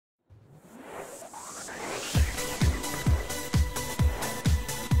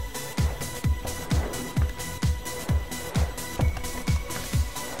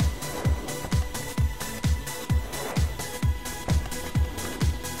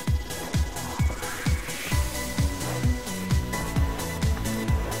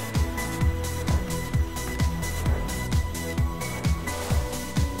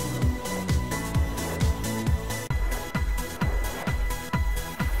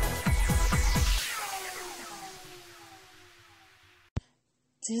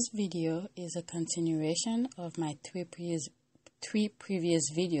This video is a continuation of my three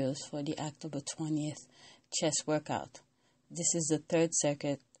previous videos for the October 20th chest workout. This is the third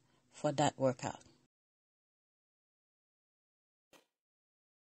circuit for that workout.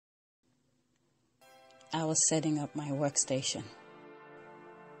 I was setting up my workstation.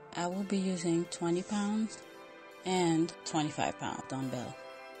 I will be using 20 pounds and 25 pound dumbbell.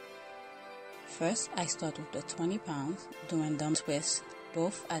 First, I start with the 20 pounds, doing dumbbell twists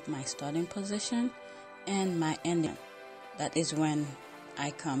both at my starting position and my ending. That is when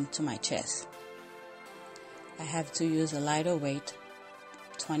I come to my chest. I have to use a lighter weight,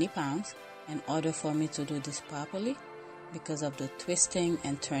 20 pounds, in order for me to do this properly because of the twisting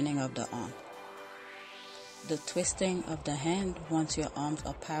and turning of the arm. The twisting of the hand once your arms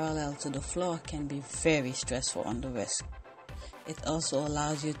are parallel to the floor can be very stressful on the wrist. It also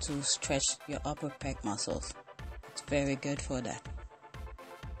allows you to stretch your upper pec muscles. It's very good for that.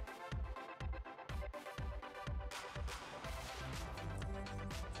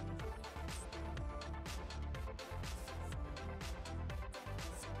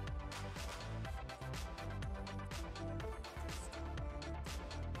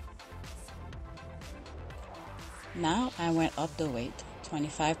 Now I went up the weight,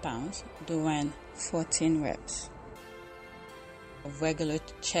 25 pounds, doing 14 reps of regular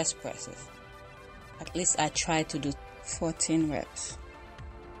chest presses. At least I tried to do 14 reps.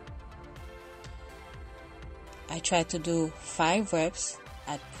 I tried to do 5 reps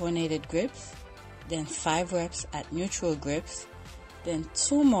at pronated grips, then 5 reps at neutral grips, then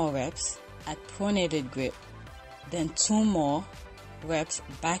 2 more reps at pronated grip, then 2 more reps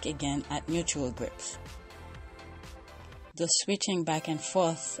back again at neutral grips. The switching back and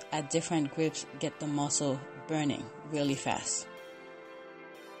forth at different grips get the muscle burning really fast.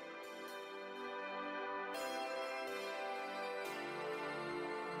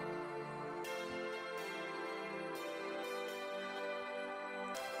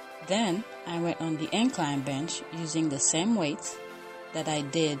 Then I went on the incline bench using the same weights that I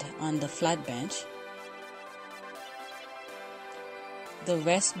did on the flat bench. The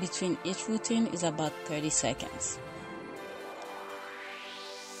rest between each routine is about 30 seconds.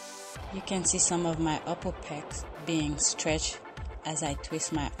 You can see some of my upper pecs being stretched as I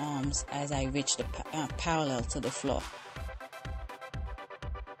twist my arms as I reach the parallel to the floor.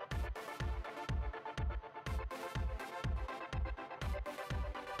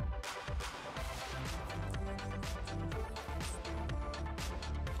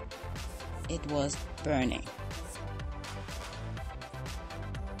 It was burning.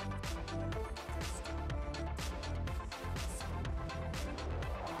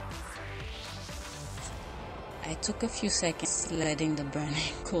 I took a few seconds letting the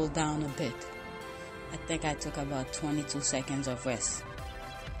burning cool down a bit. I think I took about 22 seconds of rest.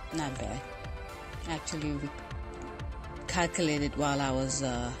 Not bad. Actually, we calculated while I was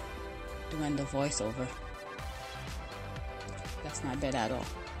doing the voiceover. That's not bad at all.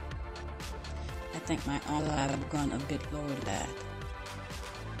 I think my arms have gone a bit lower than that.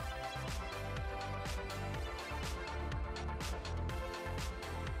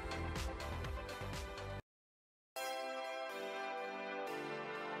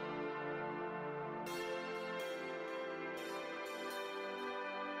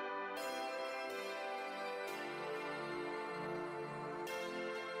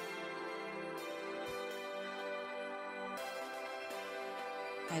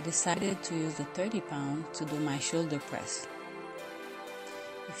 I decided to use the 30 pound to do my shoulder press.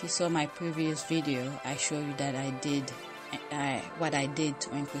 If you saw my previous video, I showed you that I did what I did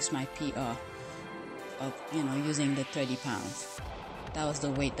to increase my PR of using the 30 pounds. That was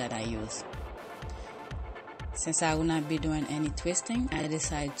the weight that I used. Since I will not be doing any twisting, I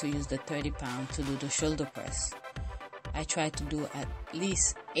decided to use the 30 pound to do the shoulder press. I tried to do at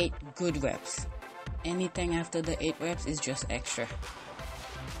least 8 good reps. Anything after the 8 reps is just extra.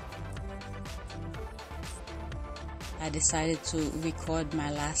 I decided to record my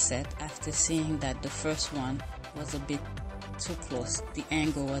last set after seeing that the first one was a bit too close. The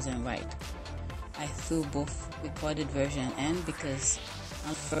angle wasn't right. I threw both recorded version in because on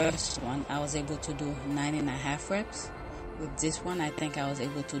the first one I was able to do 9.5 reps. With this one I think I was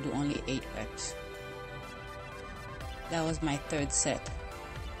able to do only 8 reps. That was my third set.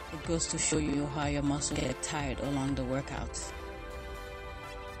 It goes to show you how your muscles get tired along the workouts.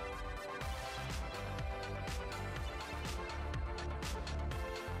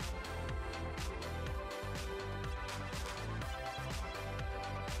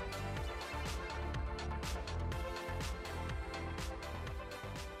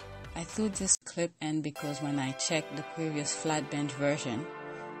 I threw this clip in because when I checked the previous flat bench version,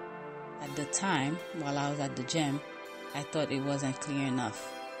 At the time, while I was at the gym, I thought it wasn't clear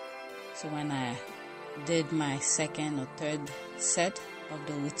enough. So when I did my second or third set of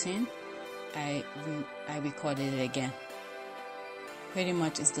the routine, I recorded it again. Pretty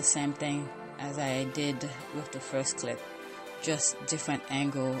much it's the same thing as I did with the first clip, just different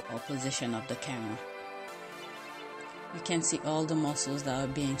angle or position of the camera. You can see all the muscles that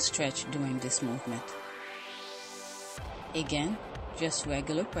are being stretched during this movement. Again, just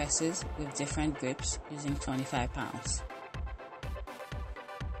regular presses with different grips using 25 pounds.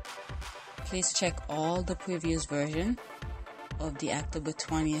 Please check all the previous version of the October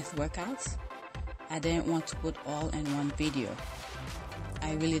 20th workouts. I didn't want to put all in one video.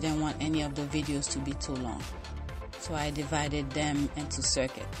 I really didn't want any of the videos to be too long. So I divided them into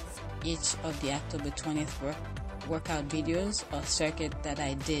circuits. Each of the October 20th workout videos or circuit that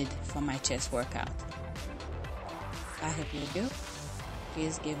I did for my chest workout. I hope you do.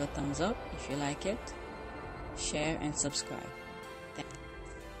 Please give a thumbs up if you like it. Share and subscribe.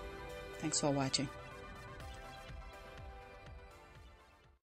 Thanks for watching.